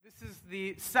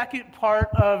The second part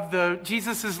of the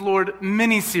Jesus is Lord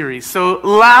mini-series. So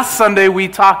last Sunday we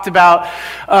talked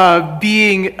about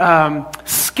being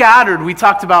scattered. We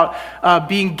talked about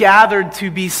being gathered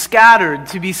to be scattered,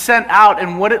 to be sent out,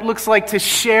 and what it looks like to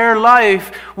share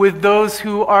life with those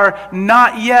who are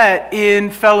not yet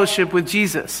in fellowship with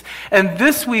Jesus. And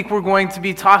this week we're going to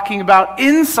be talking about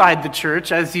inside the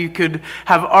church, as you could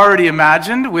have already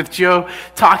imagined, with Joe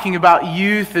talking about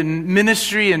youth and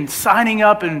ministry and signing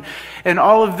up and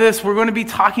all of this. We're going to be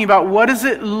talking about what does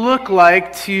it look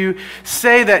like to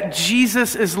say that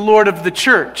Jesus is Lord of the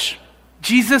church.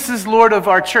 Jesus is Lord of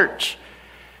our church.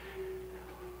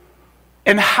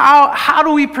 And how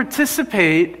do we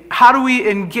participate, how do we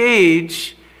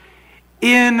engage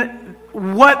in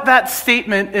what that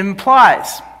statement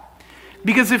implies?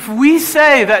 Because if we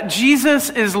say that Jesus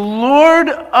is Lord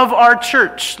of our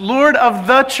church, Lord of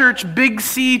the church, Big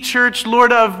C Church,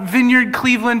 Lord of Vineyard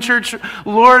Cleveland Church,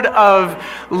 Lord of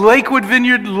Lakewood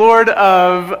Vineyard, Lord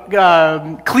of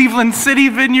Cleveland City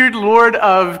Vineyard, Lord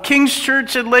of King's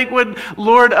Church in Lakewood,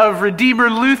 Lord of Redeemer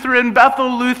Lutheran,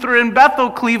 Bethel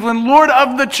Cleveland, Lord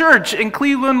of the church in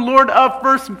Cleveland, Lord of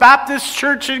First Baptist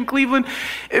Church in Cleveland,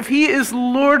 if he is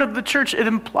Lord of the church, it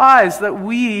implies that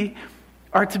we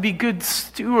are to be good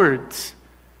stewards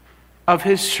of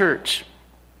his church.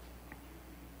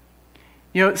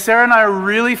 You know, Sarah and I are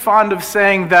really fond of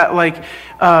saying that,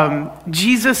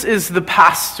 Jesus is the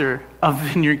pastor of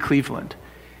Vineyard Cleveland.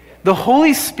 The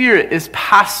Holy Spirit is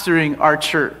pastoring our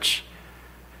church.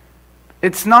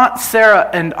 It's not Sarah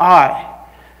and I,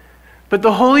 but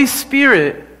the Holy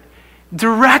Spirit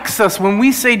directs us when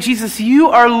we say, Jesus,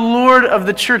 you are Lord of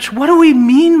the church. What do we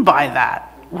mean by that?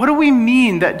 What do we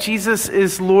mean that Jesus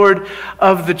is Lord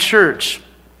of the church?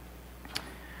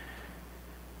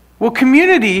 Well,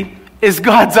 community is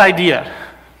God's idea.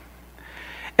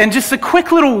 And just a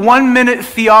quick little 1-minute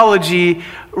theology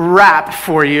wrap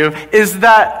for you is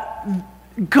that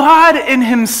God in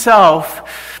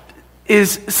himself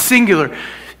is singular.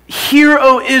 Hear,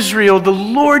 O Israel, the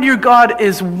Lord your God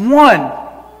is one.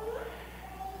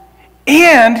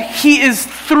 And he is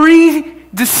three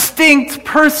distinct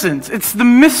persons. It's the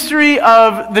mystery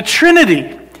of the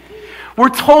Trinity. We're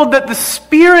told that the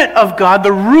Spirit of God,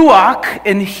 the Ruach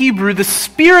in Hebrew, the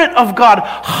Spirit of God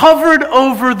hovered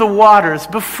over the waters.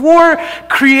 Before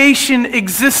creation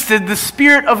existed, the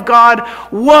Spirit of God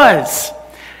was.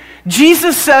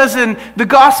 Jesus says in the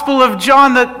Gospel of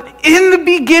John that in the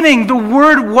beginning the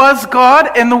Word was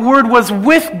God and the Word was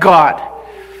with God.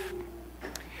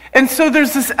 And so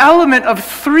there's this element of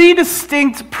three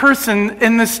distinct persons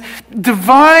in this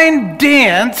divine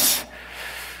dance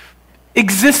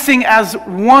existing as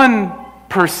one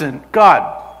person,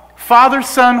 God. Father,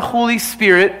 Son, Holy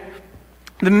Spirit,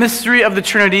 the mystery of the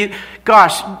Trinity.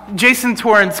 Gosh, Jason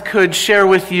Torrance could share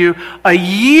with you a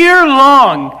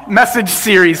year-long message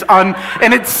series on,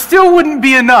 and it still wouldn't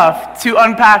be enough to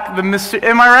unpack the mystery,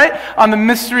 am I right? On the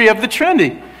mystery of the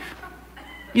Trinity.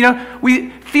 You know,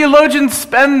 theologians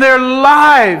spend their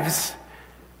lives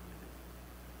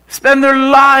studying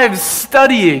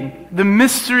the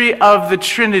mystery of the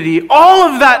Trinity. All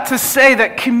of that to say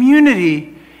that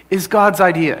community is God's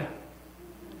idea.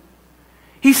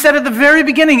 He said at the very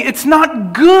beginning, it's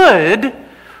not good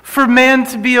for man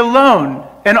to be alone.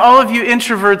 And all of you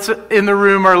introverts in the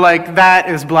room are like, that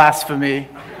is blasphemy.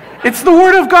 It's the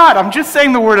Word of God. I'm just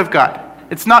saying the Word of God.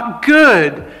 It's not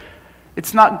good.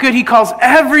 It's not good. He calls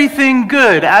everything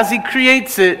good as he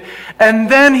creates it. And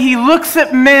then he looks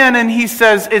at man and he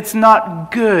says, it's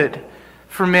not good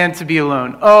for man to be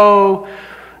alone. Oh,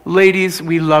 ladies,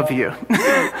 we love you.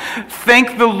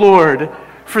 Thank the Lord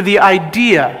for the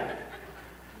idea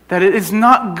that it is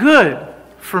not good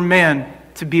for man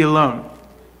to be alone.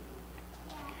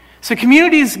 So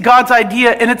community is God's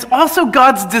idea, and it's also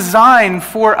God's design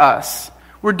for us.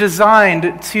 We're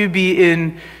designed to be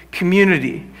in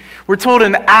community. We're told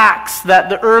in Acts that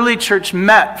the early church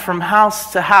met from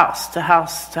house to house, to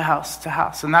house to house to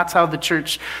house. And that's how the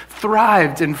church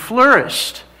thrived and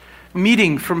flourished,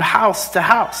 meeting from house to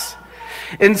house.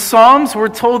 In Psalms, we're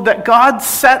told that God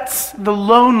sets the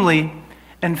lonely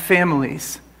in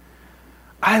families.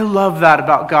 I love that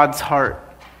about God's heart.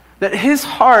 That his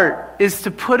heart is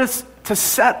to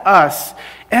set us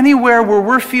anywhere where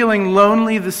we're feeling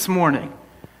lonely this morning.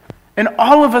 And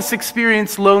all of us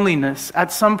experience loneliness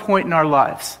at some point in our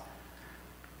lives.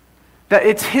 That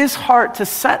it's his heart to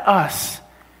set us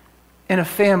in a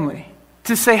family.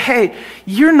 To say, hey,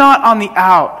 you're not on the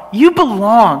out. You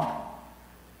belong.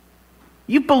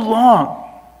 You belong.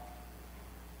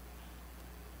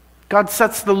 God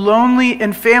sets the lonely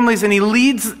in families, and he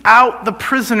leads out the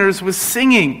prisoners with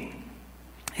singing.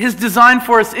 His design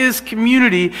for us is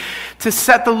community to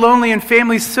set the lonely in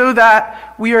families so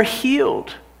that we are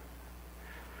healed.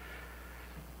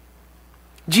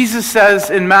 Jesus says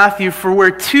in Matthew, "For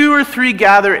where 2 or 3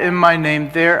 gather in my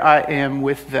name, there I am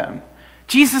with them."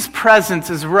 Jesus' presence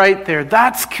is right there.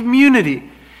 That's community.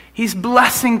 He's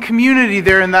blessing community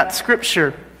there in that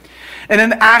scripture. And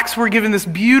in Acts, we're given this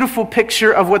beautiful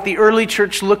picture of what the early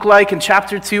church looked like. In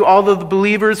chapter 2, all of the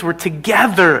believers were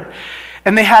together,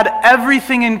 and they had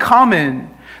everything in common.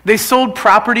 They sold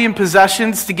property and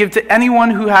possessions to give to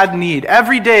anyone who had need.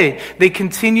 Every day, they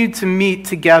continued to meet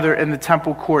together in the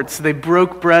temple courts. They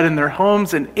broke bread in their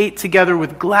homes and ate together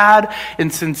with glad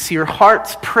and sincere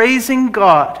hearts, praising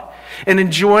God and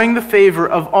enjoying the favor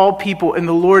of all people. And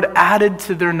the Lord added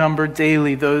to their number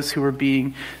daily those who were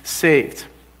being saved.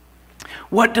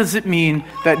 What does it mean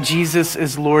that Jesus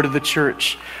is Lord of the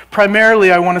church?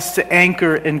 Primarily, I want us to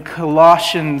anchor in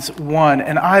Colossians 1.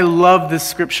 And I love this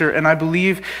scripture, and I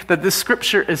believe that this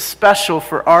scripture is special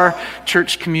for our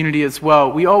church community as well.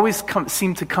 We always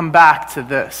seem to come back to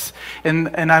this.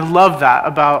 And I love that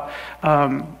about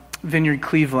Vineyard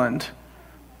Cleveland.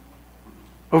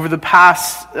 Over the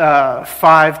past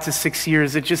 5 to 6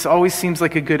 years, it just always seems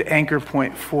like a good anchor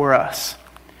point for us.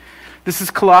 This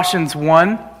is Colossians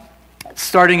 1.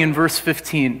 Starting in verse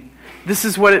 15. This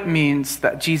is what it means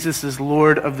that Jesus is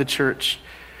Lord of the church.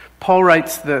 Paul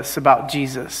writes this about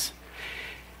Jesus.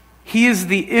 He is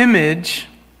the image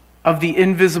of the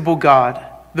invisible God,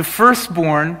 the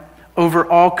firstborn over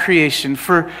all creation.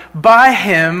 For by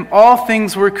him all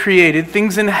things were created,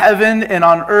 things in heaven and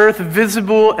on earth,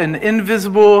 visible and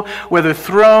invisible, whether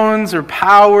thrones or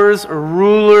powers or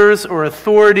rulers or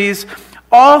authorities.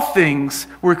 All things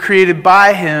were created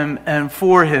by him and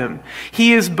for him.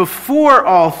 He is before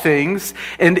all things,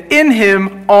 and in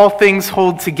him all things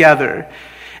hold together.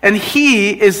 And he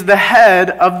is the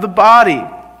head of the body,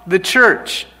 the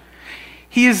church.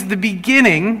 He is the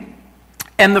beginning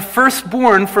and the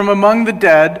firstborn from among the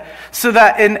dead, so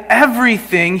that in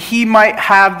everything he might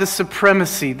have the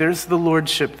supremacy. There's the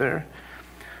lordship there.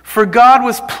 For God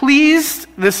was pleased,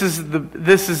 this is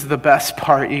the best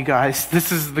part, you guys.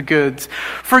 This is the goods.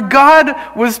 For God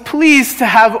was pleased to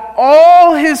have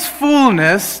all his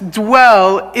fullness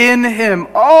dwell in him.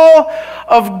 All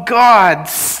of God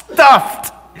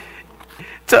stuffed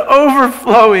to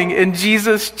overflowing in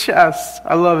Jesus' chest.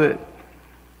 I love it.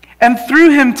 And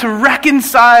through him to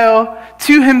reconcile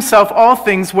to himself all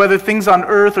things, whether things on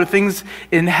earth or things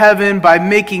in heaven, by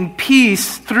making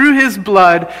peace through his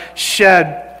blood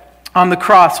shed on the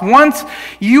cross. Once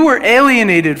you were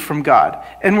alienated from God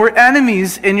and were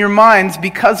enemies in your minds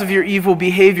because of your evil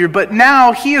behavior, but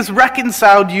now he has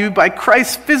reconciled you by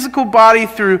Christ's physical body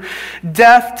through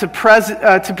death to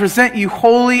present you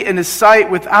holy in his sight,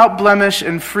 without blemish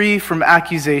and free from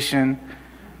accusation.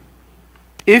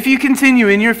 If you continue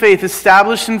in your faith,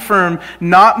 established and firm,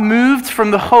 not moved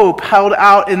from the hope held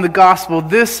out in the gospel,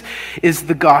 this is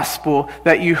the gospel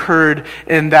that you heard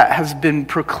and that has been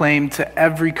proclaimed to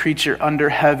every creature under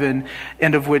heaven,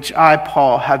 and of which I,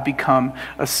 Paul, have become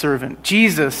a servant.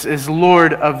 Jesus is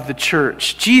Lord of the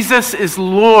church. Jesus is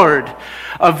Lord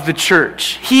of the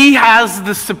church. He has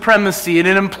the supremacy, and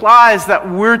it implies that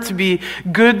we're to be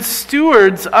good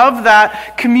stewards of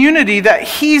that community that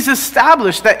he's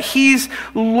established, that he's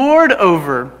Lord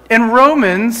over. In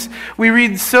Romans, we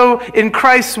read, "So in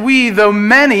Christ we, though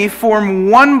many, form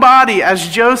one body," as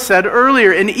Joe said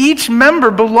earlier, and each member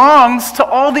belongs to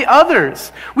all the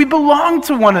others. We belong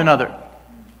to one another.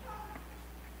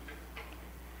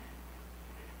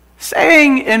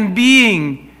 Saying and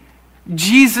being,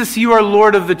 "Jesus, you are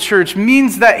Lord of the church,"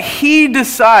 means that he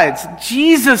decides,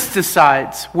 Jesus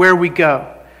decides where we go,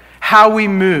 how we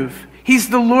move. He's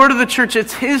the Lord of the church.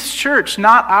 It's his church,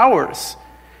 not ours.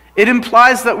 It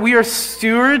implies that we are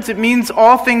stewards. It means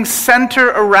all things center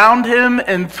around him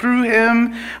and through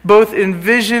him, both in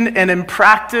vision and in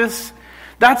practice.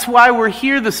 That's why we're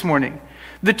here this morning.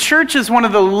 The church is one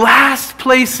of the last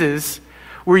places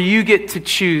where you get to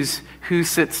choose who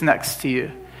sits next to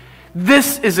you.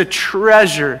 This is a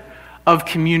treasure of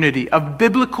community, of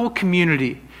biblical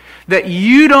community, that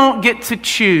you don't get to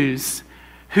choose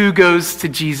who goes to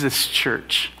Jesus'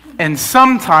 church. And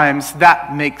sometimes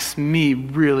that makes me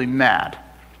really mad.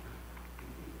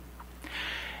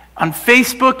 On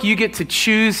Facebook, you get to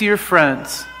choose your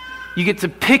friends. You get to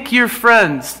pick your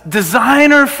friends.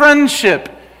 Designer friendship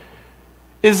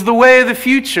is the way of the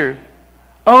future.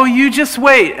 Oh, you just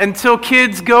wait until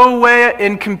kids go away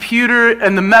in computer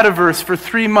and the metaverse for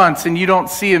 3 months and you don't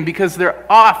see them because they're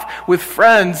off with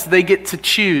friends they get to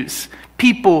choose.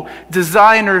 people,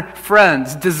 designer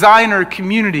friends, designer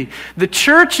community. The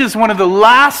church is one of the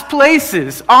last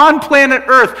places on planet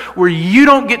Earth where you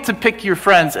don't get to pick your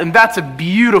friends, and that's a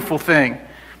beautiful thing.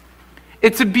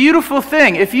 It's a beautiful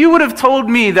thing. If you would have told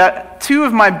me that two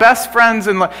of my best friends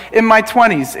in my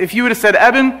 20s, if you would have said,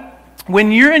 Eben,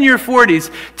 when you're in your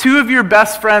 40s, two of your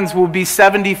best friends will be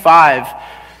 75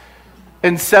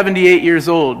 and 78 years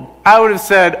old, I would have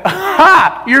said,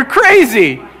 ha, you're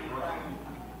crazy.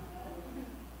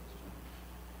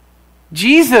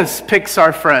 Jesus picks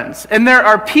our friends, and there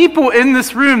are people in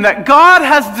this room that God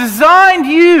has designed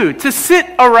you to sit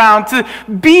around, to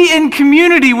be in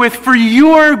community with for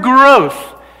your growth.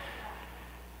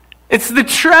 It's the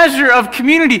treasure of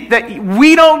community that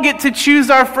we don't get to choose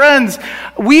our friends.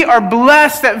 We are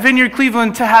blessed at Vineyard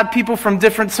Cleveland to have people from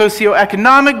different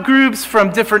socioeconomic groups,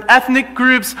 from different ethnic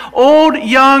groups, old,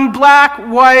 young, black,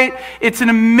 white. It's an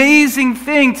amazing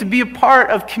thing to be a part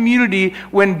of community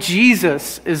when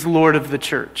Jesus is Lord of the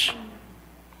church.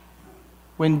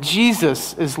 When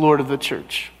Jesus is Lord of the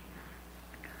church.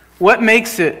 What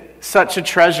makes it such a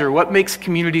treasure? What makes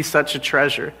community such a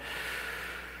treasure?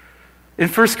 In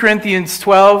 1 Corinthians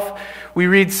 12, we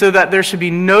read, so that there should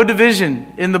be no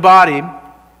division in the body,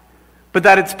 but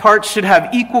that its parts should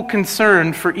have equal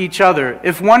concern for each other.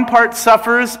 If one part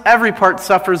suffers, every part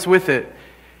suffers with it.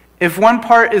 If one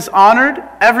part is honored,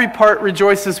 every part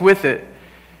rejoices with it.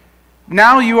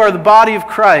 Now you are the body of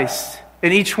Christ,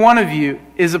 and each one of you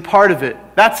is a part of it.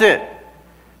 That's it.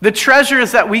 The treasure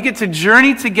is that we get to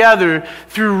journey together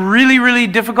through really, really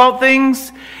difficult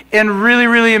things and really,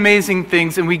 really amazing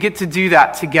things, and we get to do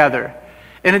that together.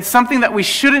 And it's something that we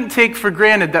shouldn't take for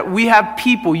granted, that we have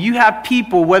people, you have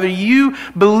people, whether you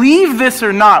believe this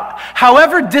or not,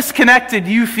 however disconnected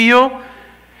you feel,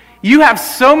 you have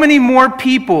so many more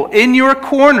people in your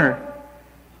corner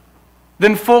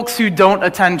than folks who don't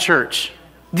attend church.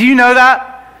 Do you know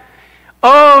that?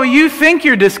 Oh, you think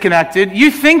you're disconnected,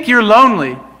 you think you're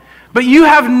lonely, but you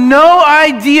have no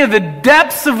idea the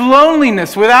depths of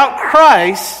loneliness without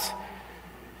Christ.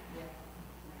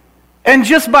 And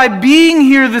just by being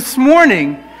here this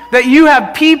morning, that you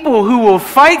have people who will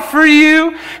fight for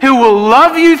you, who will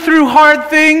love you through hard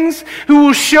things, who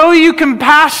will show you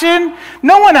compassion.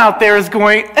 No one out there is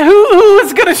going, who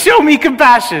is going to show me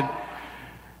compassion?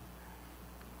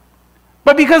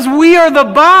 But because we are the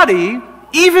body,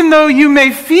 even though you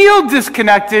may feel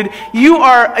disconnected, you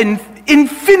are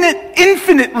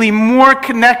infinitely more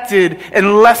connected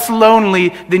and less lonely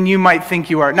than you might think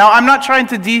you are. Now, I'm not trying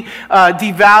to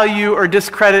devalue or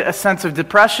discredit a sense of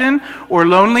depression or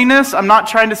loneliness. I'm not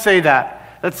trying to say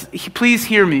that. Please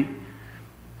hear me.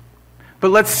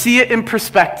 But let's see it in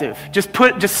perspective. Just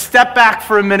step back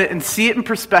for a minute and see it in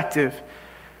perspective.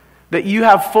 That you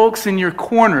have folks in your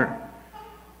corner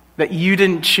that you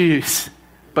didn't choose,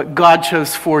 but God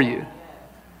chose for you.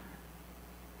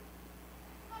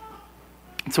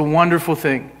 It's a wonderful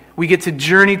thing. We get to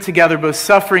journey together, both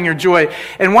suffering or joy.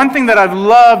 And one thing that I've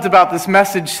loved about this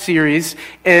message series,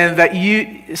 and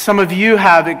that some of you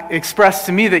have expressed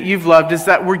to me that you've loved, is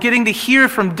that we're getting to hear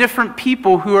from different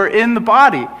people who are in the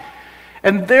body.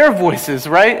 And their voices,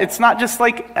 right? It's not just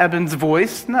like Eben's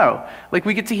voice, no. Like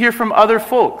we get to hear from other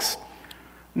folks.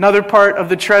 Another part of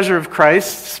the treasure of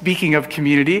Christ, speaking of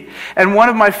community. And one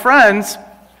of my friends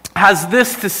has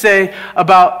this to say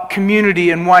about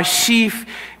community and why she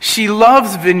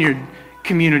loves Vineyard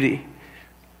community.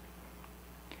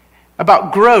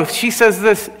 About growth, she says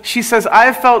this. She says, I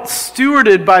have felt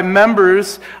stewarded by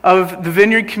members of the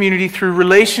Vineyard community through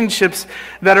relationships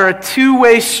that are a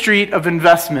two-way street of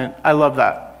investment. I love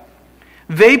that.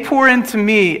 They pour into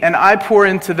me and I pour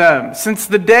into them. Since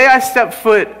the day I stepped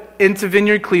foot into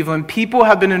Vineyard Cleveland, people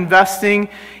have been investing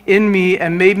in me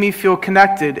and made me feel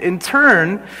connected. In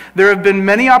turn, there have been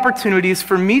many opportunities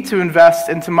for me to invest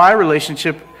into my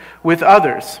relationship with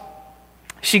others.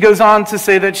 She goes on to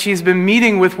say that she's been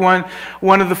meeting with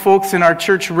one of the folks in our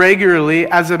church regularly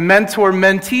as a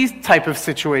mentor-mentee type of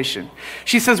situation.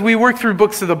 She says, we work through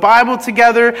books of the Bible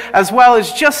together as well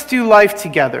as just do life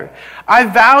together. I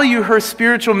value her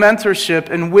spiritual mentorship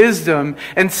and wisdom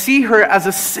and see her as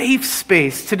a safe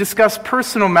space to discuss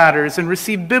personal matters and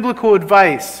receive biblical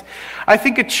advice. I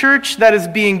think a church that is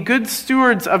being good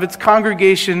stewards of its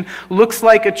congregation looks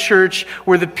like a church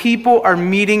where the people are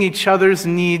meeting each other's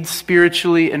needs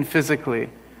spiritually and physically.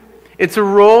 It's a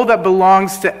role that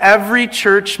belongs to every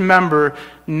church member,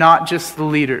 not just the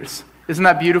leaders. Isn't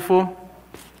that beautiful?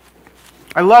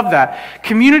 I love that.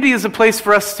 Community is a place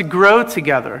for us to grow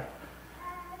together.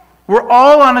 We're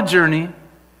all on a journey.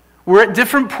 We're at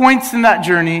different points in that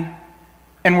journey,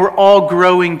 and we're all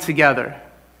growing together.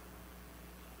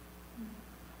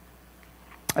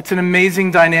 It's an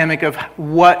amazing dynamic of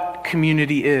what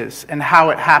community is and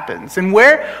how it happens. And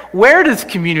where does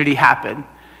community happen,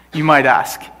 you might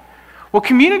ask? Well,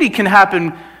 community can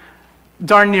happen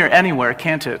darn near anywhere,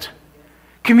 can't it?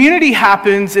 Community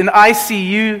happens in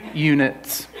ICU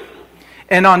units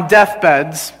and on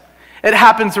deathbeds. It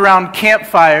happens around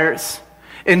campfires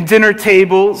and dinner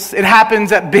tables. It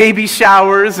happens at baby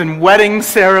showers and wedding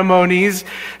ceremonies,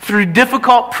 through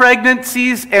difficult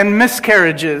pregnancies and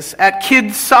miscarriages, at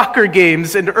kids' soccer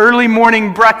games and early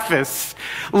morning breakfasts,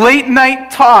 late night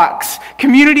talks.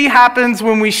 Community happens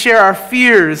when we share our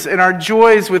fears and our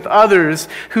joys with others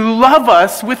who love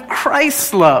us with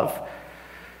Christ's love.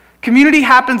 Community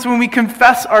happens when we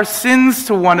confess our sins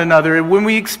to one another and when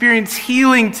we experience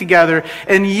healing together,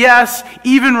 and yes,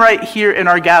 even right here in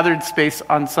our gathered space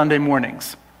on Sunday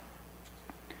mornings.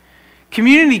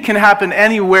 Community can happen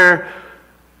anywhere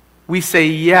we say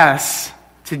yes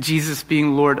to Jesus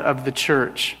being Lord of the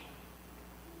church.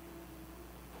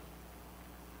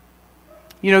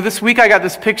 You know, this week I got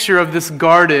this picture of this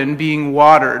garden being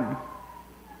watered,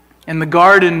 and the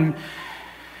garden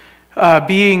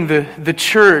being the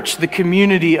church, the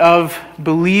community of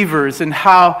believers, and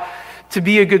how to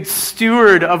be a good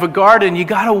steward of a garden, you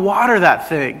got to water that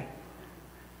thing.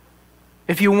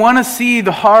 If you want to see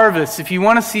the harvest, if you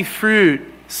want to see fruit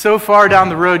so far down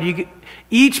the road,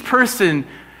 each person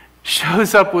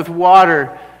shows up with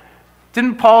water.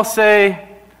 Didn't Paul say,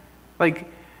 like,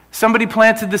 somebody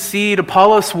planted the seed,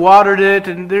 Apollos watered it,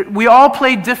 and we all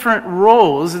play different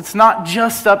roles. It's not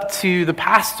just up to the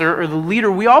pastor or the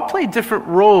leader. We all play different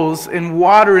roles in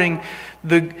watering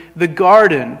the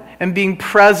garden and being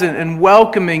present and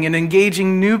welcoming and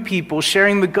engaging new people,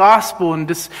 sharing the gospel and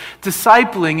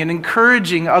discipling and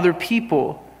encouraging other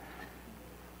people.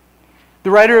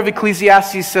 The writer of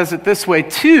Ecclesiastes says it this way: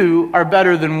 2 are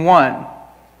better than 1.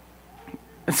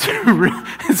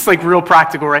 It's like real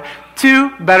practical, right?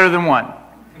 2 better than 1.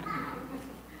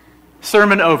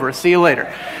 Sermon over. See you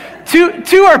later.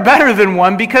 Two are better than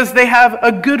 1 because they have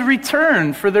a good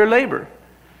return for their labor.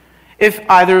 If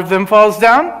either of them falls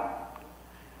down,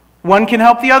 one can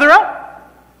help the other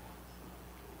up.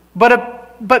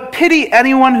 But pity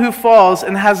anyone who falls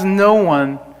and has no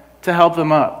one to help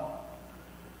them up.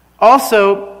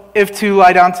 Also, if 2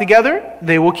 lie down together,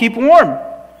 they will keep warm.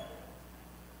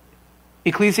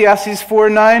 Ecclesiastes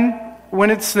 4:9, when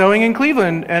it's snowing in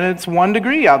Cleveland and it's 1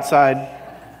 degree outside.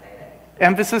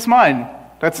 Emphasis mine.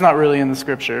 That's not really in the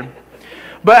scripture.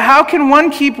 But how can one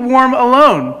keep warm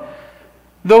alone?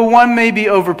 Though one may be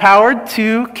overpowered,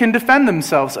 2 can defend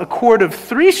themselves. A cord of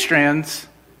 3 strands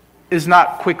is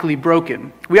not quickly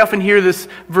broken. We often hear this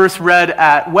verse read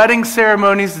at wedding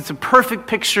ceremonies. It's a perfect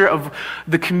picture of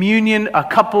the communion a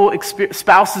couple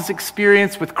spouses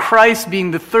experience with Christ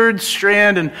being the 3rd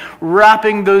strand and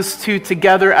wrapping those 2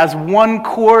 together as one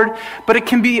cord. But it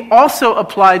can be also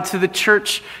applied to the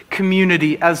church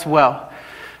community as well.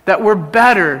 That we're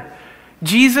better.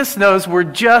 Jesus knows we're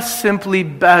just simply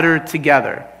better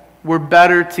together. We're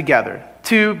better together.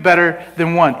 2 better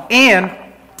than 1. And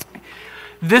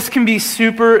this can be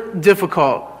super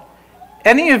difficult.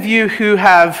 Any of you who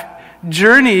have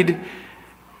journeyed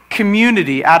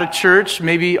community at a church,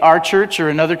 maybe our church or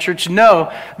another church,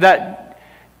 know that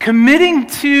committing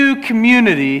to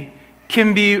community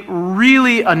can be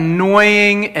really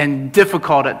annoying and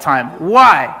difficult at times.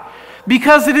 Why?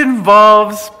 Because it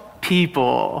involves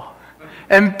people.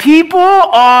 And people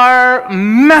are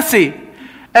messy.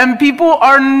 And people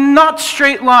are not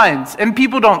straight lines. And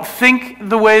people don't think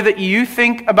the way that you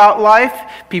think about life.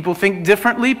 People think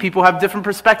differently. People have different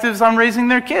perspectives on raising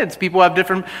their kids. People have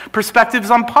different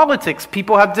perspectives on politics.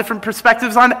 People have different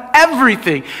perspectives on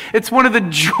everything. It's one of the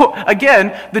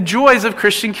joys of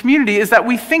Christian community is that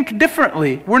we think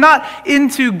differently. We're not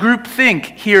into groupthink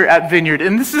here at Vineyard.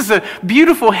 And this is a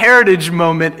beautiful heritage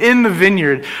moment in the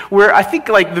Vineyard where I think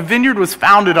like the Vineyard was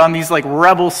founded on these like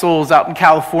rebel souls out in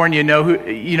California,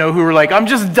 who were like, I'm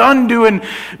just done doing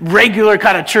regular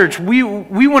kind of church. We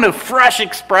want a fresh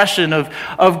expression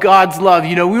of God's love.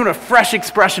 We want a fresh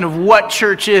expression of what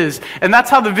church is. And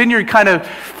that's how the Vineyard kind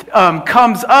of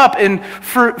comes up. And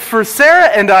for Sarah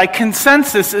and I,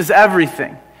 consensus is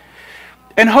everything.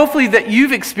 And hopefully that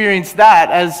you've experienced that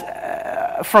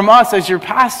as from us as your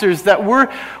pastors, that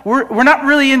we're not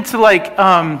really into like,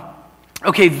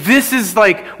 okay, this is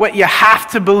like what you have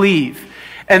to believe.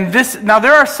 And now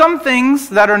there are some things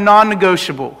that are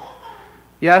non-negotiable.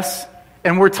 Yes?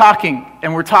 And we're talking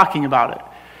about it.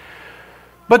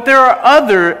 But there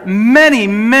are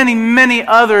many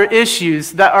other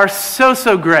issues that are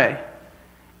so gray.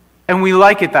 And we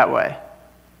like it that way.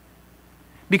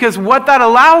 Because what that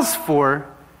allows for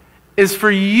is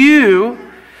for you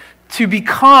to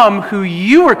become who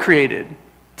you were created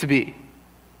to be.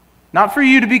 Not for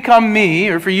you to become me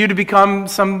or for you to become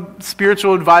some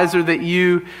spiritual advisor that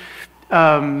you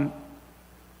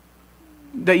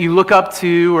look up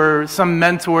to, or some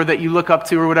mentor that you look up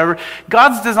to, or whatever.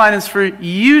 God's design is for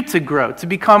you to grow, to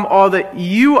become all that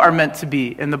you are meant to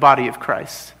be in the body of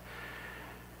Christ.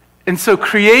 And so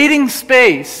creating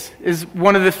space is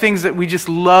one of the things that we just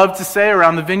love to say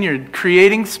around the Vineyard.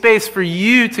 Creating space for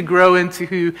you to grow into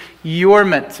who you're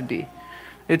meant to be.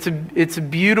 It's a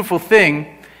beautiful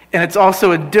thing, and it's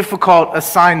also a difficult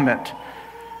assignment.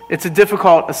 It's a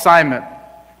difficult assignment.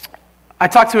 I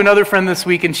talked to another friend this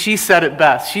week, and she said it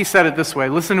best. She said it this way.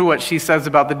 Listen to what she says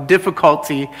about the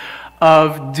difficulty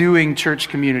of doing church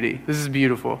community. This is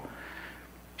beautiful.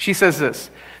 She says this: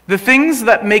 the things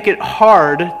that make it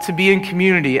hard to be in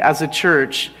community as a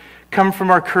church come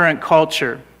from our current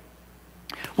culture.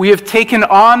 We have taken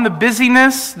on the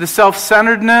busyness, the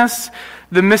self-centeredness,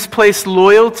 the misplaced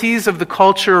loyalties of the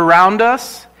culture around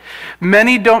us.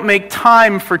 Many don't make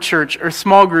time for church or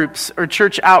small groups or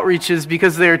church outreaches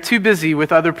because they are too busy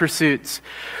with other pursuits.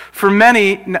 For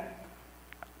many,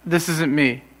 this isn't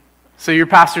me. So your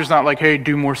pastor's not like, hey,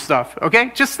 do more stuff,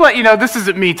 okay? Just to let you know, this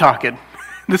isn't me talking.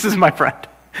 This is my friend,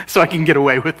 so I can get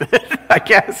away with it, I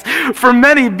guess. For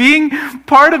many, being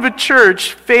part of a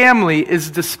church family is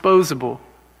disposable.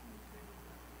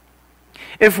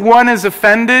 If one is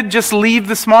offended, just leave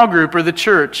the small group or the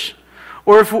church.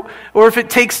 Or if it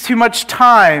takes too much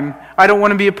time, I don't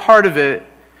want to be a part of it.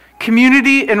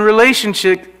 Community and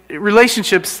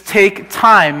relationships take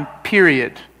time,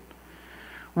 period.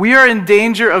 We are in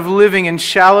danger of living in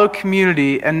shallow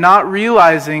community and not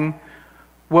realizing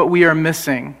what we are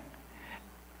missing.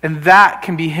 And that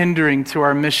can be hindering to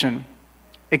our mission,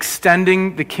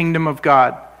 extending the kingdom of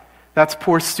God. That's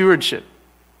poor stewardship.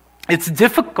 It's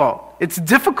difficult. It's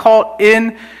difficult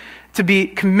to be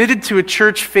committed to a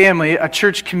church family, a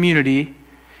church community.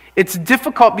 It's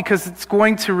difficult because it's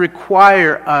going to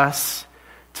require us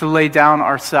to lay down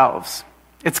ourselves.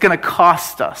 It's going to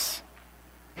cost us.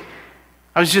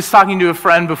 I was just talking to a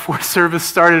friend before service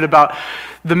started about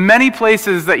the many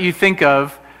places that you think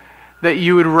of that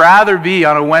you would rather be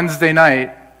on a Wednesday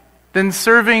night than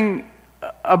serving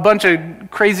a bunch of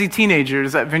crazy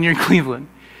teenagers at Vineyard Cleveland.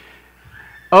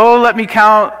 Oh, let me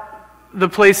count the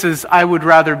places I would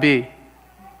rather be,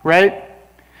 right?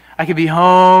 I could be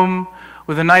home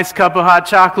with a nice cup of hot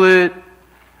chocolate,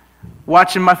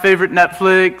 watching my favorite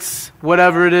Netflix,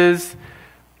 whatever it is.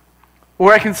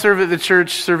 Or I can serve at the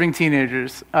church serving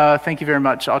teenagers. Thank you very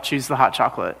much. I'll choose the hot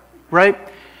chocolate, right?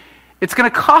 It's going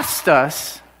to cost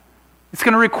us. It's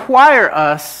going to require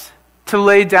us to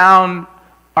lay down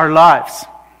our lives.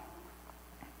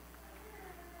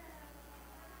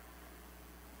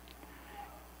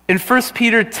 In 1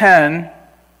 Peter 10,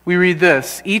 we read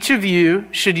this: each of you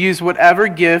should use whatever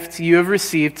gift you have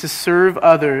received to serve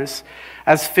others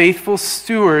as faithful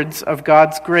stewards of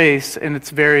God's grace in its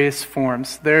various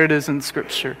forms. There it is in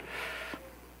Scripture.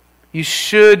 You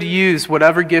should use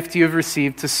whatever gift you have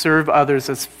received to serve others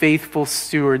as faithful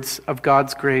stewards of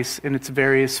God's grace in its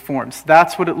various forms.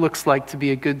 That's what it looks like to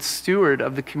be a good steward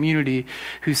of the community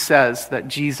who says that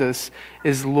Jesus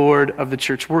is Lord of the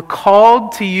church. We're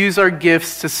called to use our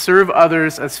gifts to serve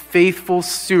others as faithful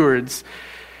stewards.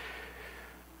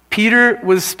 Peter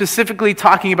was specifically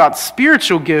talking about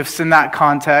spiritual gifts in that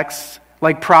context,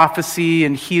 like prophecy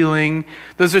and healing.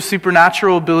 Those are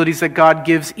supernatural abilities that God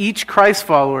gives each Christ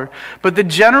follower. But the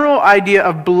general idea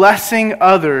of blessing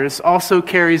others also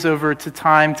carries over to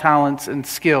time, talents, and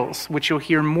skills, which you'll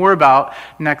hear more about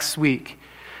next week.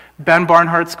 Ben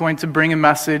Barnhart's going to bring a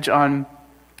message on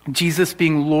Jesus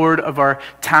being Lord of our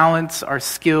talents, our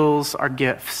skills, our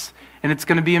gifts. And it's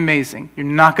going to be amazing. You're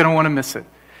not going to want to miss it.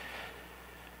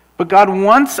 But God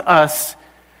wants us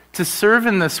to serve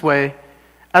in this way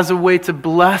as a way to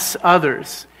bless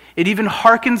others. It even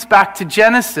harkens back to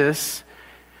Genesis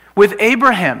with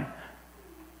Abraham.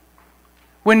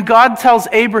 When God tells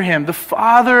Abraham, the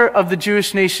father of the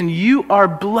Jewish nation, you are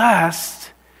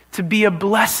blessed to be a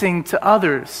blessing to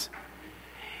others.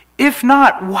 If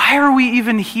not, why are we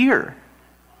even here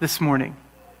this morning?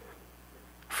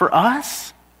 For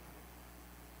us?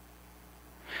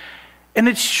 And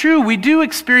it's true, we do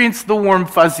experience the warm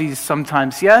fuzzies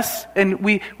sometimes, yes? And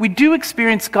we do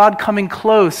experience God coming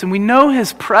close, and we know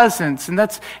His presence, and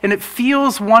it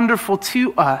feels wonderful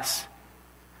to us.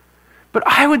 But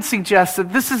I would suggest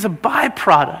that this is a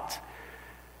byproduct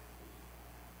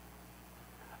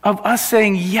of us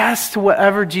saying yes to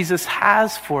whatever Jesus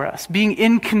has for us, being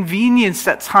inconvenienced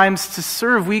at times to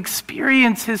serve. We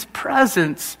experience His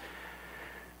presence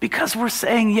Because we're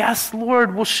saying, yes,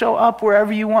 Lord, we'll show up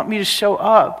wherever you want me to show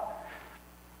up.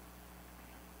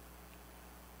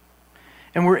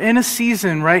 And we're in a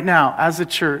season right now as a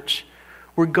church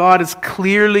where God is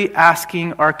clearly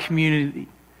asking our community,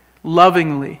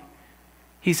 lovingly,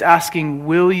 He's asking,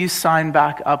 will you sign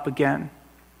back up again?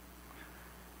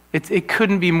 It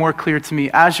couldn't be more clear to me.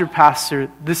 As your pastor,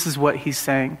 this is what He's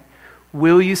saying.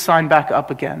 Will you sign back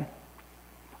up again?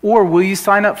 Or will you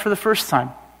sign up for the first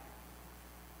time?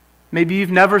 Maybe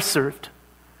you've never served.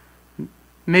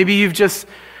 Maybe you've just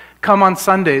come on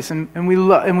Sundays, and we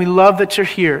love that you're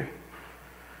here.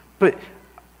 But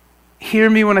hear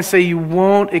me when I say you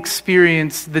won't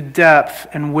experience the depth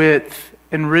and width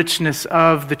and richness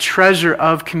of the treasure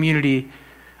of community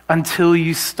until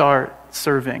you start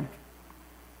serving.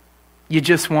 You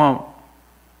just won't.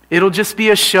 It'll just be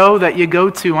a show that you go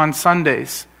to on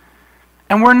Sundays.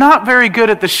 And we're not very good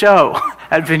at the show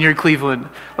at Vineyard Cleveland.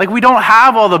 Like, we don't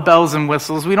have all the bells and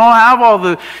whistles. We don't have all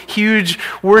the huge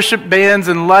worship bands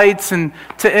and lights and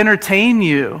to entertain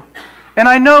you. And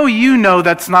I know you know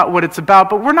that's not what it's about,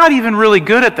 but we're not even really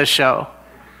good at the show.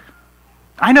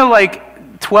 I know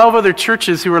like 12 other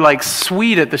churches who are like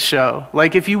sweet at the show.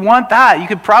 Like, if you want that, you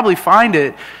could probably find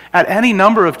it at any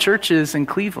number of churches in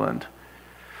Cleveland.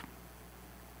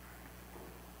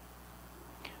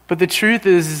 But the truth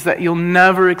is that you'll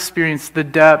never experience the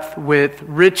depth, width,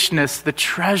 richness, the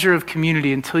treasure of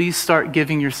community until you start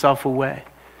giving yourself away.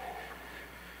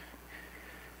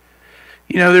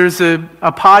 You know, there's a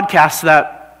podcast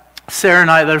that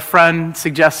that a friend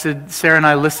suggested Sarah and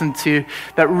I listened to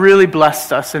that really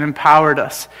blessed us and empowered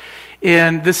us.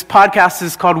 And this podcast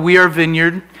is called We Are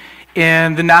Vineyard.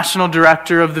 And the national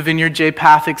director of the Vineyard, Jay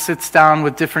Pathak, sits down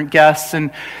with different guests.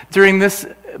 And during this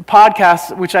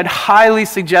podcast, which I'd highly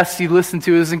suggest you listen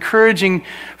to, is encouraging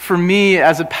for me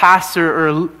as a pastor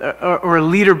or a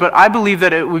leader, but I believe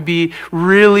that it would be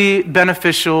really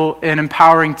beneficial and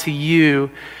empowering to you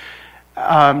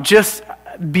just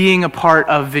being a part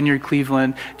of Vineyard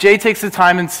Cleveland. Jay takes the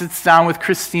time and sits down with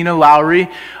Christina Lowry.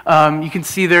 You can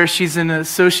see there she's an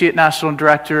associate national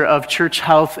director of church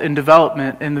health and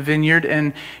development in the Vineyard,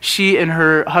 and she and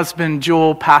her husband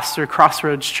Joel pastor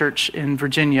Crossroads Church in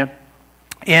Virginia.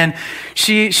 And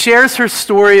she shares her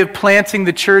story of planting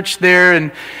the church there.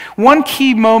 And one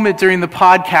key moment during the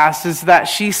podcast is that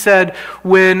she said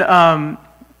when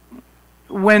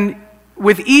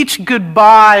with each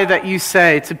goodbye that you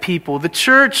say to people, the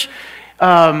church,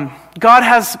 God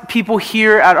has people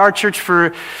here at our church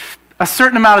for a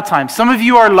certain amount of time. Some of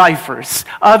you are lifers.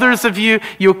 Others of you,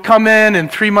 you'll come in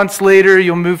and 3 months later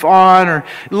you'll move on, or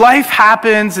life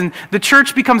happens and the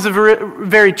church becomes a very,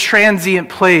 very transient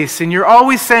place and you're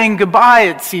always saying goodbye,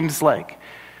 it seems like.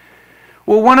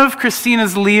 Well, one of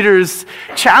Christina's leaders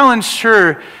challenged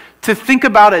her to think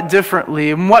about it differently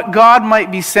and what God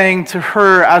might be saying to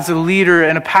her as a leader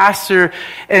and a pastor.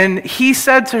 And he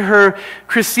said to her,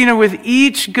 Christina, with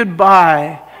each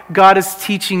goodbye, God is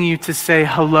teaching you to say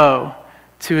hello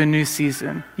to a new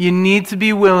season. You need to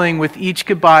be willing with each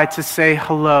goodbye to say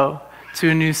hello to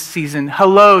a new season.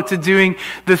 Hello to doing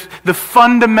the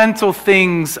fundamental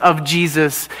things of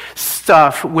Jesus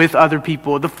stuff with other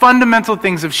people. The fundamental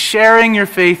things of sharing your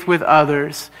faith with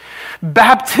others.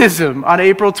 Baptism on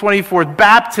April 24th.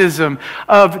 Baptism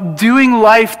of doing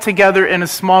life together in a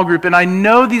small group. And I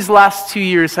know these last 2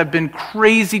 years have been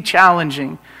crazy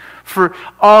challenging for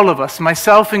all of us,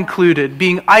 myself included,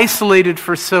 being isolated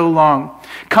for so long,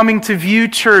 coming to view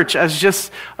church as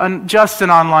just an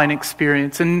online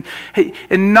experience, and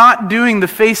not doing the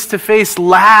face-to-face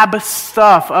lab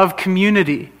stuff of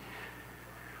community.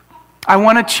 I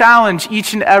want to challenge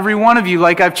each and every one of you,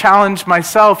 like I've challenged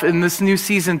myself in this new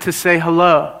season, to say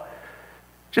hello.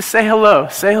 Just say hello.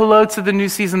 Say hello to the new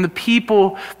season, the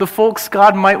people, the folks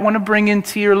God might want to bring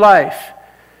into your life,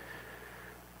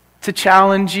 to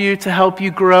challenge you, to help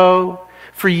you grow,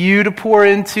 for you to pour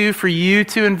into, for you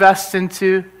to invest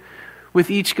into. With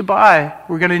each goodbye,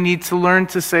 we're going to need to learn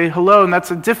to say hello. And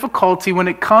that's a difficulty when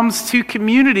it comes to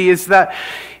community, is that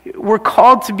we're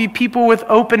called to be people with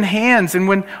open hands. And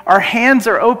when our hands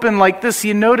are open like this,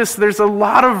 you notice there's a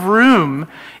lot of room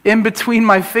in between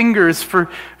my fingers for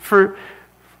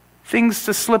things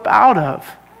to slip out of.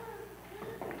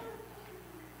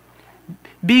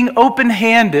 Being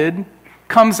open-handed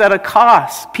comes at a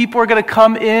cost. People are going to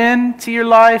come into your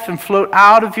life and float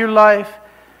out of your life.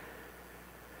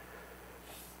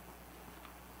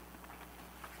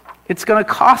 It's going to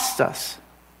cost us.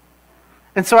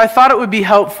 And so I thought it would be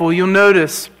helpful. You'll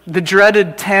notice the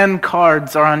dreaded 10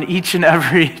 cards are on each and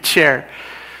every chair.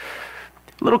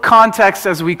 A little context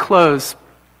as we close. A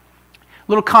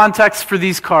little context for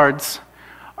these cards.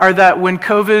 are that when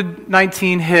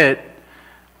COVID-19 hit,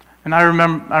 and I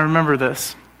remember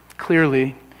this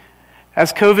clearly,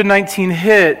 as COVID-19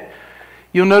 hit,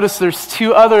 you'll notice there's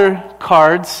two other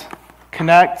cards,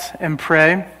 Connect and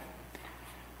Pray,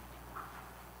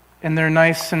 and they're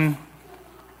nice and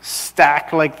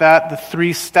stacked like that, the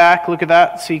 3 stack, look at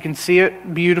that, so you can see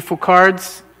it, beautiful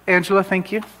cards. Angela,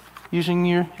 thank you, using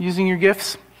your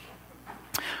gifts.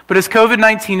 But as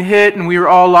COVID-19 hit and we were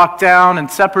all locked down and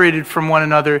separated from one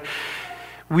another,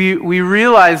 we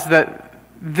realized that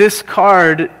this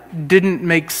card didn't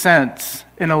make sense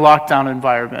in a lockdown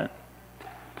environment.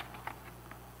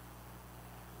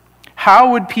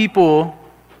 How would people,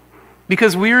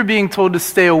 because we were being told to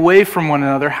stay away from one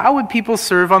another, how would people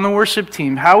serve on the worship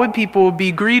team? How would people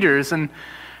be greeters? And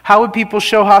how would people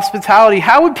show hospitality?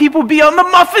 How would people be on the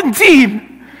muffin team?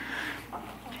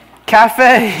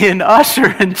 Cafe and usher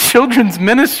and children's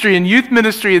ministry and youth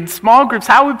ministry and small groups.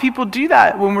 How would people do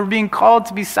that when we're being called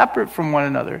to be separate from one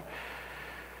another?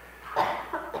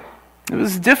 It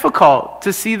was difficult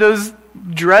to see those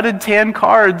dreaded tan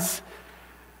cards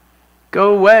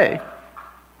go away.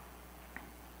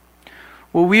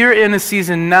 Well, we are in a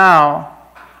season now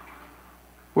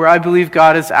where I believe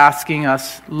God is asking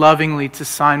us lovingly to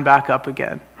sign back up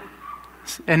again.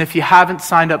 And if you haven't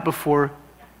signed up before,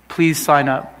 please sign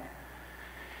up.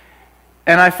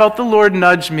 And I felt the Lord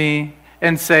nudge me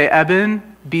and say,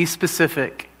 Eben, be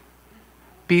specific.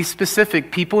 Be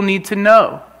specific. People need to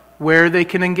know where they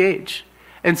can engage.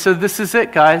 And so this is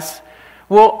it, guys.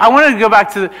 Well, I want to go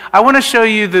back to I want to show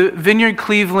you the Vineyard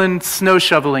Cleveland snow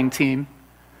shoveling team.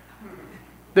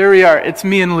 There we are. It's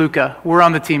me and Luca. We're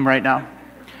on the team right now.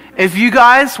 If you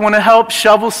guys want to help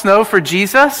shovel snow for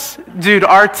Jesus, dude,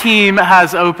 our team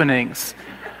has openings.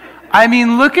 I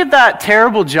mean, look at that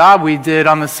terrible job we did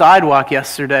on the sidewalk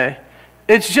yesterday.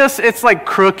 It's like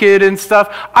crooked and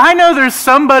stuff. I know there's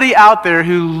somebody out there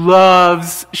who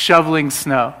loves shoveling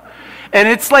snow. And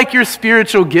it's like your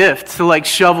spiritual gift to like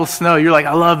shovel snow. You're like,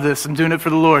 I love this. I'm doing it for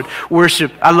the Lord.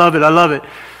 Worship. I love it. I love it.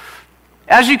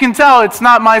 As you can tell, it's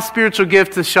not my spiritual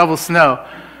gift to shovel snow.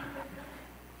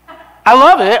 I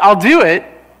love it. I'll do it.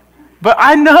 But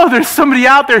I know there's somebody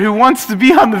out there who wants to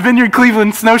be on the Vineyard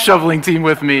Cleveland snow shoveling team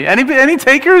with me. Any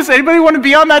takers? Anybody want to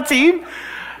be on that team?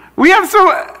 We have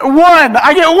one.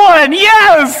 I get one.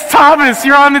 Yes! Thomas,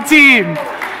 you're on the team.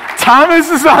 Thomas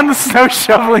is on the snow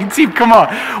shoveling team. Come on.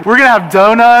 We're going to have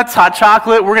donuts, hot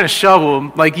chocolate. We're going to shovel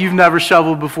them like you've never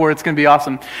shoveled before. It's going to be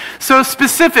awesome. So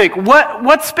specific.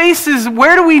 What spaces,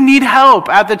 where do we need help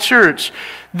at the church?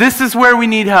 This is where we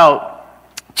need help.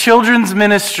 Children's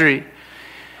ministry.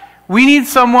 We need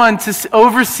someone to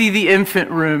oversee the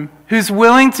infant room who's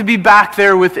willing to be back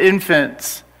there with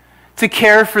infants, to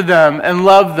care for them and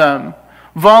love them.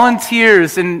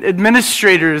 Volunteers and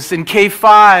administrators in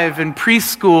K-5 and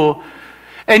preschool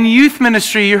and youth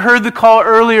ministry. You heard the call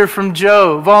earlier from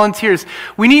Joe, volunteers.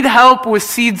 We need help with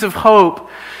Seeds of Hope.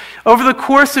 Over the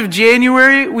course of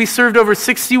January, we served over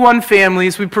 61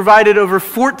 families. We provided over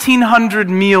 1,400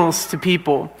 meals to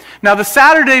people. Now, the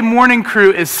Saturday morning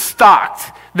crew is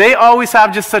stocked. They always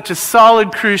have just such a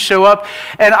solid crew show up.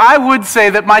 And I would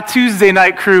say that my Tuesday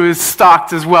night crew is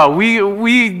stocked as well.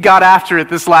 We got after it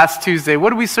this last Tuesday. What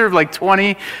did we serve? Like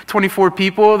 20, 24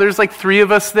 people? There's like 3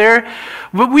 of us there.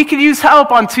 But we could use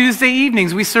help on Tuesday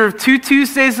evenings. We serve 2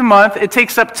 Tuesdays a month. It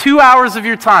takes up 2 hours of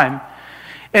your time.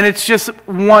 And it's just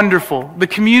wonderful. The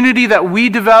community that we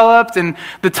developed and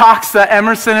the talks that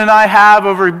Emerson and I have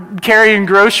over carrying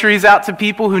groceries out to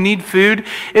people who need food,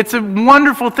 it's a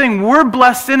wonderful thing. We're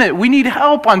blessed in it. We need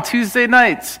help on Tuesday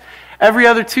nights. Every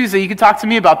other Tuesday, you can talk to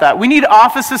me about that. We need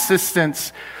office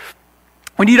assistants.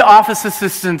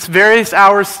 Various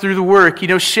hours through the work. You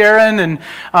know, Sharon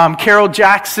and Carol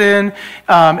Jackson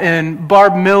and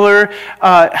Barb Miller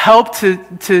help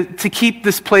to keep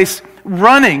this place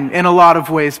running in a lot of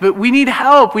ways, but we need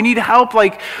help. We need help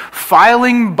like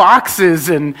filing boxes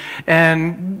and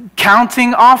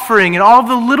counting offering and all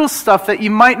the little stuff that you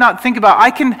might not think about.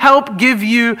 I can help give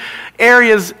you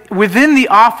areas within the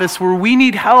office where we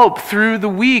need help through the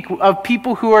week of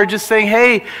people who are just saying,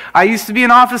 hey, I used to be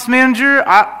an office manager.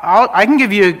 I can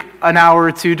give you an hour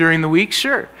or 2 during the week.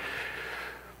 Sure.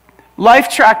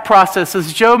 LifeTrack process,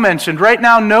 as Joe mentioned, right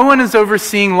now no one is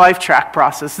overseeing LifeTrack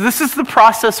process. This is the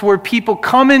process where people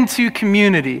come into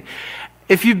community.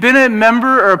 If you've been a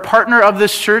member or a partner of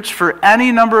this church for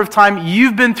any number of time,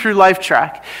 you've been through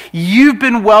LifeTrack. You've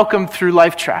been welcomed through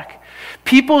LifeTrack.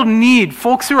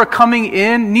 Folks who are coming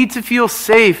in need to feel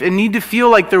safe and need to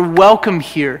feel like they're welcome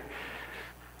here.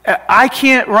 I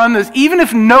can't run this. Even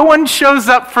if no one shows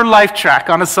up for LifeTrack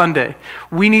on a Sunday,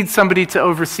 we need somebody to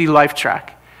oversee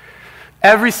LifeTrack.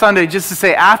 Every Sunday, just to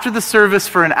say, after the service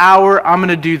for an hour, I'm going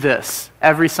to do this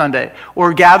every Sunday.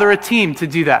 Or gather a team to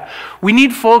do that. We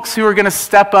need folks who are going to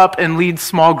step up and lead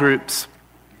small groups.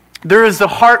 There is a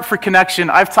heart for connection.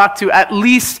 I've talked to at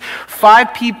least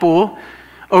 5 people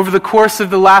over the course of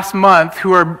the last month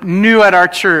who are new at our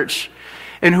church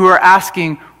and who are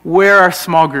asking, where are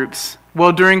small groups?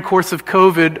 Well, during the course of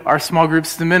COVID, our small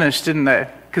groups diminished, didn't they?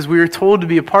 Because we were told to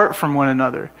be apart from one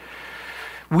another.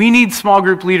 We need small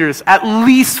group leaders. At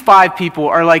least 5 people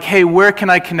are like, hey, where can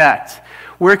I connect?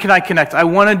 Where can I connect? I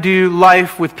want to do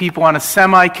life with people on a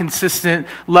semi-consistent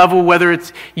level, whether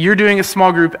it's you're doing a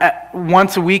small group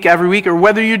once a week, every week, or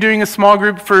whether you're doing a small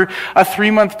group for a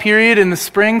 3-month period in the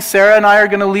spring. Sarah and I are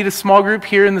going to lead a small group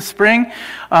here in the spring,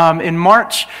 in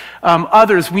March.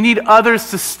 We need others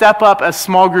to step up as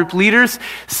small group leaders.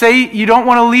 Say you don't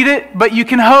want to lead it, but you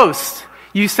can host.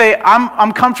 You say,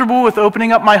 I'm comfortable with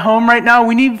opening up my home right now.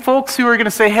 We need folks who are going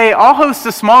to say, hey, I'll host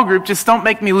a small group, just don't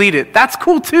make me lead it. That's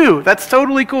cool too. That's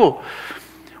totally cool.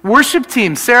 Worship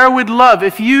team, Sarah would love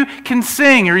if you can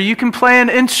sing or you can play an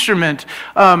instrument.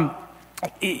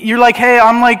 You're like, hey,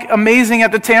 I'm like amazing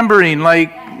at the tambourine.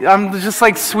 Like, I'm just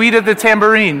like sweet at the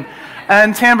tambourine.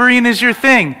 And tambourine is your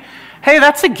thing. Hey,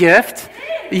 that's a gift.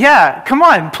 Yeah, come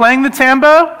on, playing the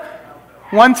tambo.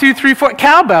 1, 2, 3, 4.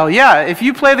 Cowbell, yeah. If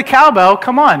you play the cowbell,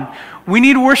 come on. We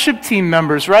need worship team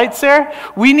members, right, Sarah?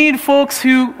 We need folks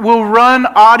who will run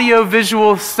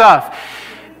audio-visual stuff.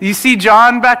 You see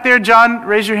John back there? John,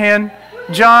 raise your hand.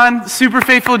 John, super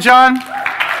faithful John.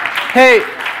 Hey,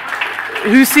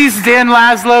 who sees Dan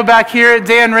Laszlo back here?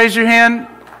 Dan, raise your hand.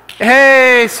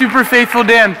 Hey, super faithful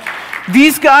Dan.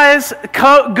 These guys,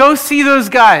 go see those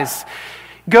guys.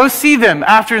 Go see them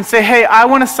after and say, hey, I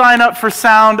want to sign up for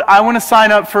sound. I want to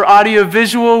sign up for audio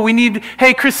visual.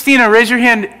 Hey, Christina, raise your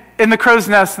hand in the crow's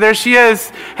nest. There she is.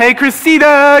 Hey,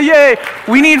 Christina, yay.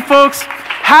 We need folks.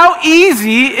 How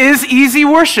easy is easy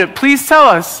worship? Please tell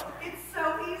us.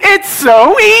 It's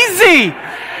so easy.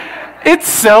 It's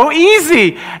so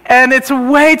easy. And it's a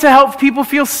way to help people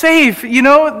feel safe. You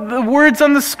know, the words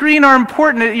on the screen are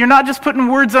important. You're not just putting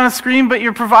words on a screen, but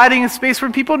you're providing a space where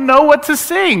people know what to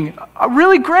sing.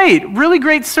 Really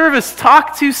great service.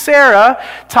 Talk to Sarah,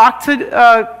 talk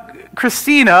to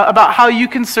Christina about how you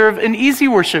can serve in easy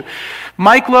worship.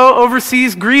 Mike Lowe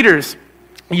oversees greeters.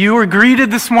 You were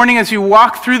greeted this morning as you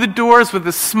walked through the doors with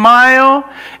a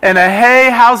smile and a,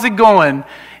 hey, how's it going?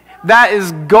 That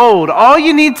is gold. All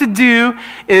you need to do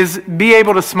is be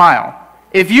able to smile.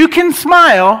 If you can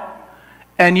smile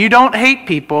and you don't hate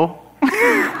people,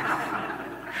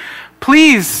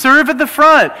 please serve at the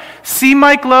front. See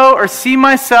Mike Lowe or see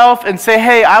myself and say,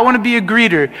 hey, I want to be a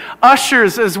greeter.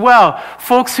 Ushers as well.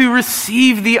 Folks who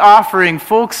receive the offering.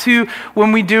 Folks who,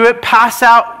 when we do it, pass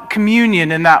out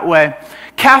communion in that way.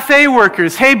 Cafe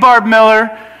workers. Hey, Barb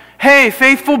Miller. Hey,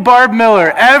 faithful Barb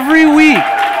Miller. Every week,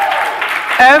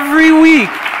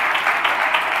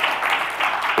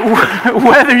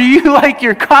 whether you like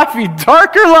your coffee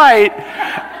dark or light,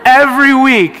 every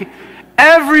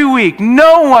week,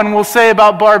 no one will say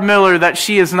about Barb Miller that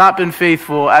she has not been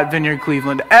faithful at Vineyard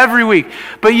Cleveland. Every week.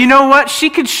 But you know what?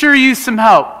 She could sure use some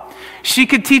help. She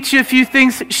could teach you a few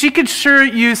things. She could sure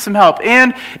use some help.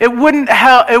 And it wouldn't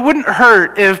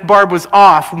hurt if Barb was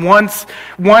off one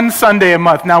Sunday a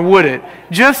month. Now, would it?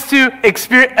 Just to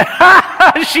experience.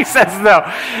 She says no.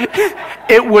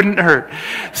 It wouldn't hurt.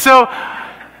 So,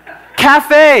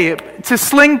 cafe, to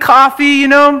sling coffee, you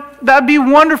know, that'd be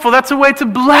wonderful. That's a way to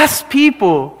bless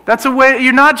people. That's a way,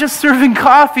 you're not just serving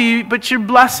coffee, but you're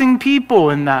blessing people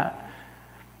in that.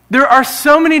 There are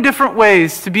so many different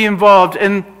ways to be involved.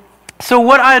 And so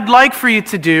what I'd like for you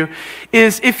to do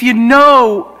is, if you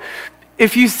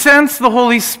sense the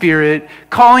Holy Spirit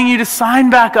calling you to sign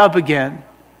back up again,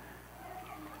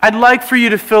 I'd like for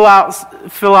you to fill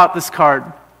out this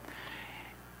card.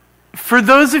 For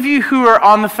those of you who are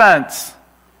on the fence,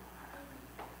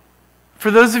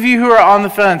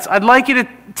 I'd like you to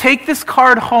take this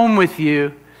card home with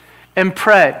you and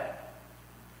pray.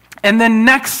 And then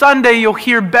next Sunday, you'll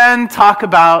hear Ben talk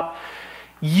about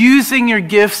using your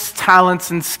gifts,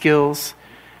 talents, and skills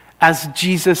as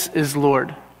Jesus is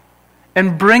Lord.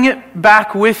 And bring it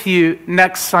back with you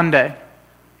next Sunday.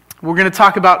 We're going to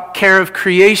talk about care of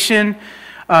creation.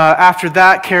 After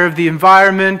that, care of the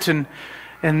environment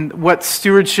and what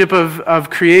stewardship of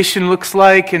creation looks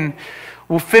like. And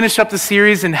we'll finish up the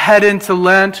series and head into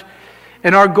Lent.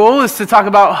 And our goal is to talk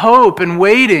about hope and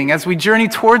waiting as we journey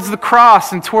towards the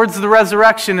cross and towards the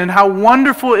resurrection, and how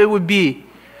wonderful it would be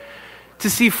to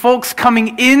see folks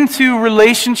coming into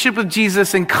relationship with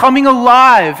Jesus and coming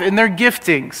alive in their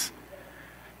giftings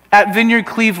at Vineyard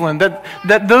Cleveland,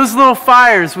 that those little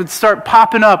fires would start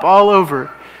popping up all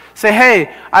over. Say,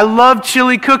 hey, I love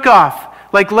chili cook-off.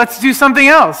 Like, let's do something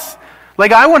else.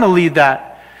 Like, I want to lead that.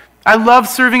 I love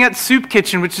serving at Soup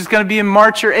Kitchen, which is going to be in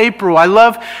March or April. I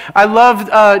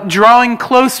love Drawing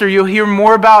Closer. You'll hear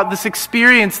more about this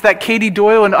experience that Katie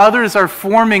Doyle and others are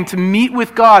forming to meet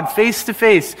with God face to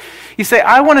face. You say,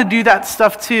 I want to do that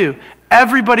stuff too.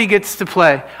 Everybody gets to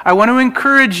play. I want to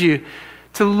encourage you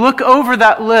to look over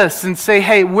that list and say,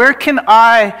 hey, where can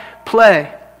I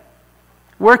play?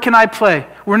 Where can I play?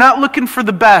 We're not looking for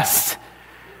the best.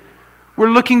 We're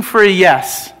looking for a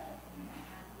yes.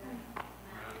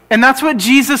 And that's what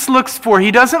Jesus looks for.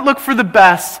 He doesn't look for the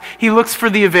best. He looks for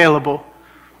the available.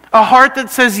 A heart that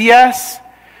says, yes,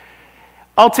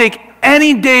 I'll take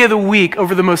any day of the week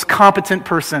over the most competent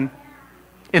person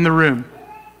in the room.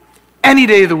 Any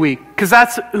day of the week. Because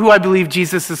that's who I believe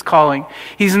Jesus is calling.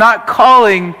 He's not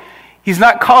calling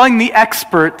the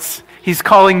experts. He's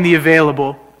calling the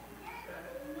available.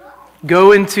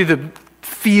 Go into the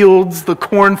fields, the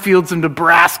cornfields of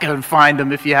Nebraska and find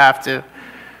them if you have to.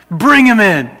 Bring them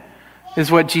in, is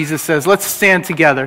what Jesus says. Let's stand together.